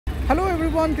Hello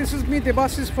everyone, this is me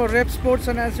Debasis for RevSportz,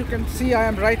 and as you can see I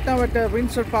am right now at the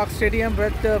Windsor Park Stadium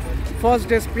where the first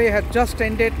day's play has just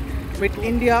ended, with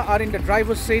India are in the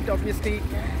driver's seat, obviously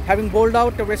having bowled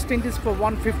out the West Indies for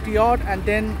 150 odd, and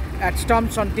then at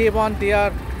stumps on day one they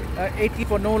are 80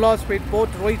 for no loss, with both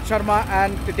Rohit Sharma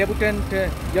and the debutant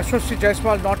Yashasvi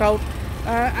Jaiswal not out.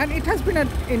 And it has been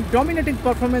a dominating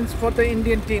performance for the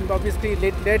Indian team, obviously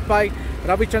led by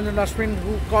Ravichandran Ashwin,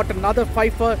 who caught another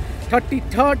fifer,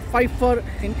 33rd fifer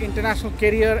in international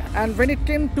career. And when it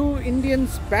came to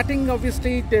Indians batting,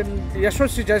 obviously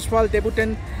Yashasvi Jaiswal,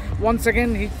 debutant, once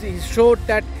again he showed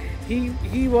that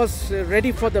he was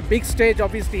ready for the big stage.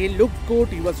 Obviously he looked good,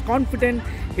 he was confident,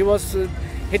 he was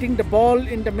hitting the ball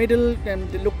in the middle,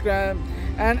 and looked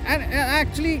and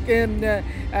actually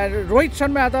Rohit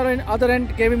Sharma at the other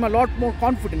end gave him a lot more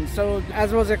confidence. So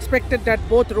as was expected that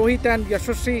both Rohit and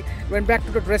Yashasvi went back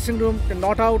to the dressing room,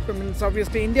 not out. I mean, so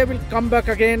obviously India will come back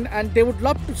again, and they would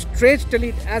love to stretch the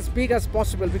lead as big as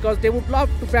possible, because they would love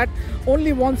to bat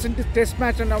only once in this test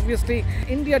match. And obviously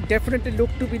India definitely look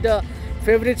to be the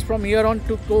favorites from here on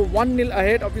to go 1-0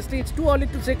 ahead. Obviously it's too early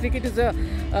to say, cricket is a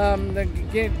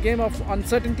game of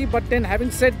uncertainty, but then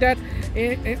having said that,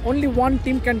 only one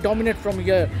team can dominate from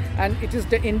here, and it is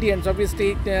the Indians.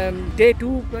 Obviously day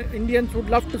two, Indians would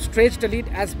love to stretch the lead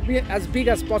as big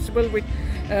as possible, with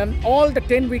all the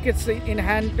 10 wickets in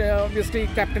hand. Obviously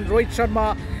Captain Rohit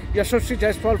Sharma, Yashasvi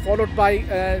Jaiswal, followed by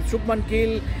Shubman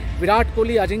Gill, Virat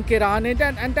Kohli, Ajinkya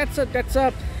Rahane, and that's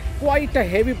a quite a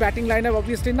heavy batting lineup.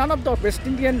 Obviously none of the West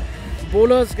Indian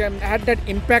bowlers had that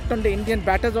impact on the Indian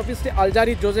batters. Obviously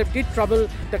Aljari Joseph did trouble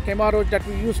the Kemaro that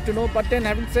we used to know, but then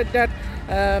having said that,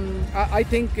 I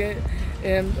think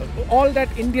all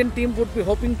that Indian team would be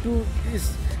hoping to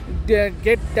is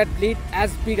get that lead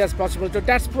as big as possible. So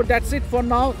that's it for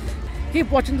now. Keep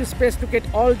watching this space to get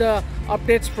all the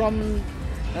updates from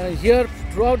here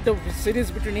throughout the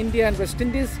series between India and West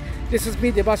Indies. This is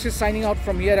me Debasis signing out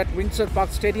from here at Windsor Park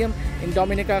Stadium in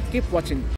Dominica. Keep watching.